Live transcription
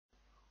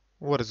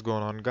What is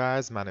going on,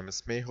 guys? My name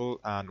is Mehul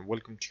and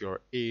welcome to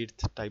your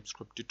 8th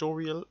TypeScript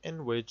tutorial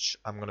in which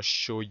I'm going to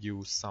show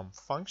you some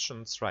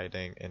functions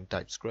writing in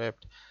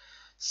TypeScript.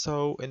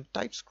 So in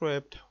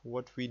TypeScript,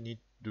 what we need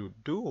to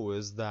do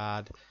is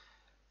that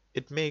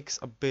it makes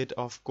a bit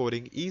of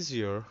coding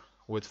easier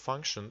with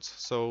functions.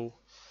 So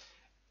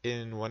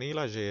in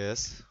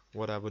vanilla.js,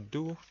 what I would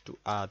do to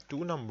add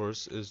two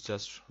numbers is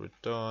just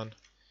return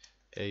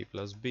a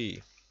plus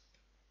b,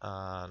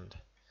 and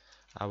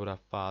I would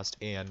have passed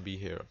a and b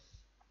here.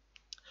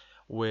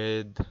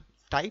 With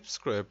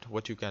TypeScript,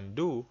 what you can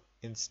do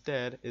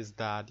instead is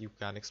that you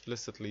can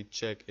explicitly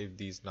check if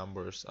these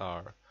numbers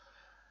are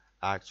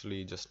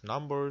actually just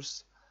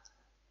numbers,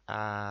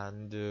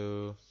 and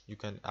you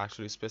can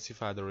actually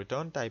specify the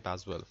return type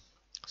as well.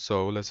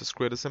 So let's just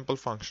create a simple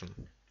function.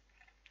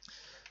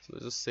 So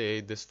let's just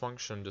say this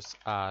function just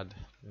add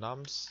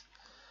nums,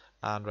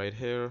 and right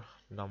here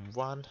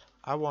num1.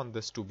 I want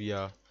this to be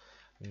a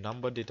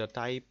number data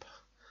type.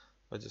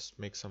 Let's just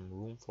make some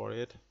room for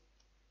it.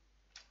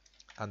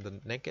 And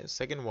the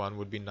second one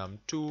would be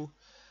num2,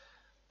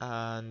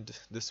 and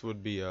this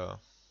would be a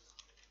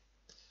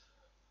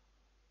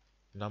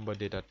number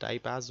data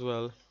type as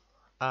well.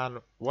 And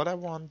what I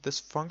want this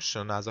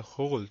function as a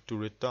whole to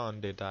return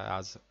data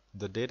as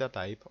the data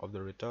type of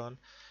the return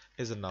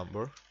is a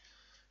number,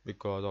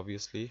 because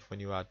obviously when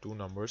you add two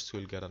numbers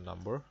you'll get a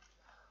number.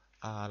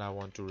 And I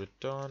want to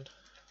return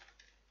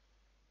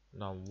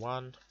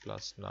num1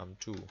 plus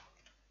num2.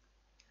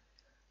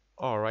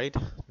 Alright,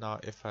 now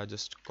if I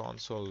just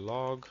console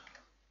log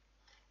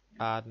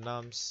add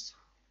nums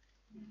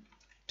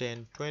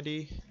 10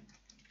 20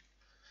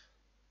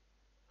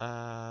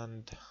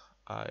 and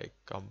I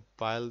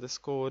compile this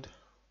code,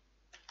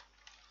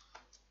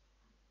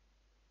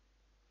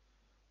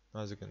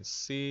 as you can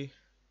see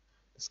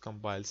it's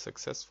compiled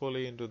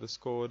successfully into this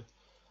code.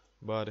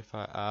 But if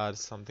I add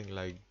something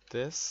like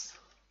this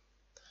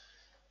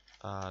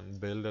and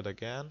build it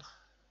again,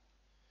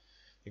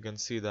 you can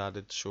see that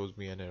it shows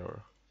me an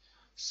error.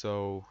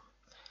 So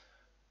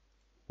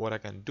what I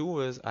can do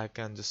is I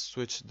can just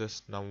switch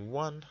this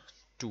num1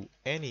 to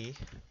any,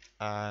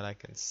 and I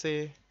can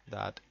say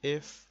that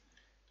if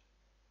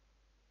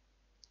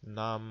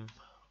num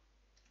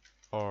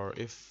or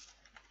if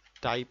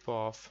type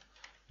of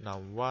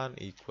num1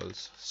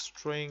 equals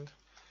string,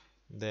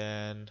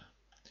 then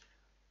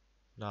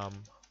num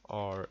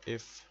or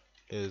if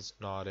is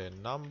not a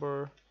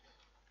number,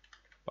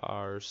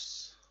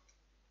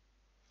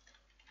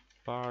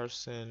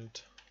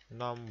 parseInt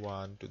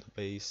num1 to the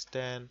base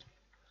 10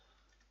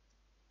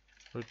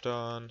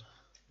 return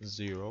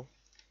 0,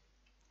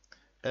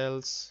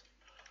 else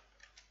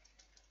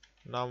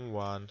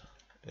num1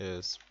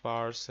 is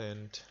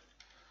parseInt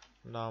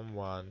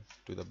num1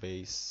 to the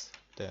base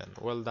 10.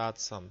 Well,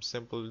 that's some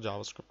simple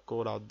JavaScript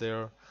code out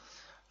there,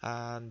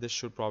 and this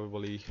should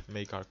probably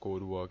make our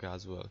code work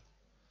as well.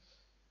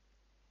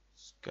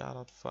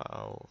 Cannot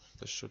file,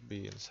 this should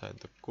be inside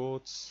the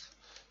quotes.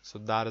 So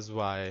that is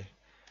why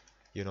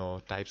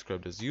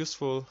TypeScript is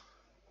useful.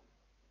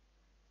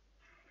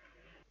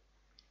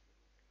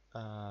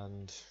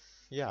 And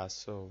yeah,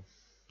 so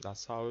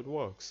that's how it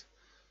works.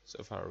 So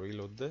if I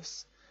reload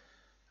this,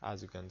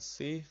 as you can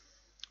see,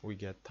 we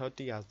get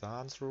 30 as the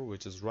answer,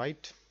 which is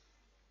right.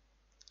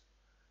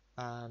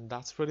 And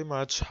that's pretty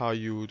much how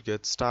you would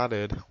get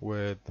started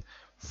with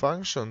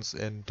functions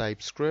in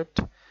TypeScript.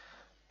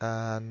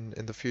 And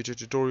in the future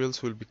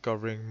tutorials, we'll be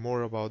covering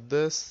more about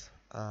this.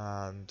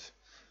 And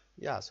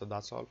yeah, so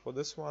that's all for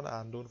this one.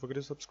 And don't forget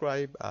to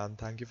subscribe, and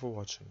thank you for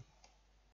watching.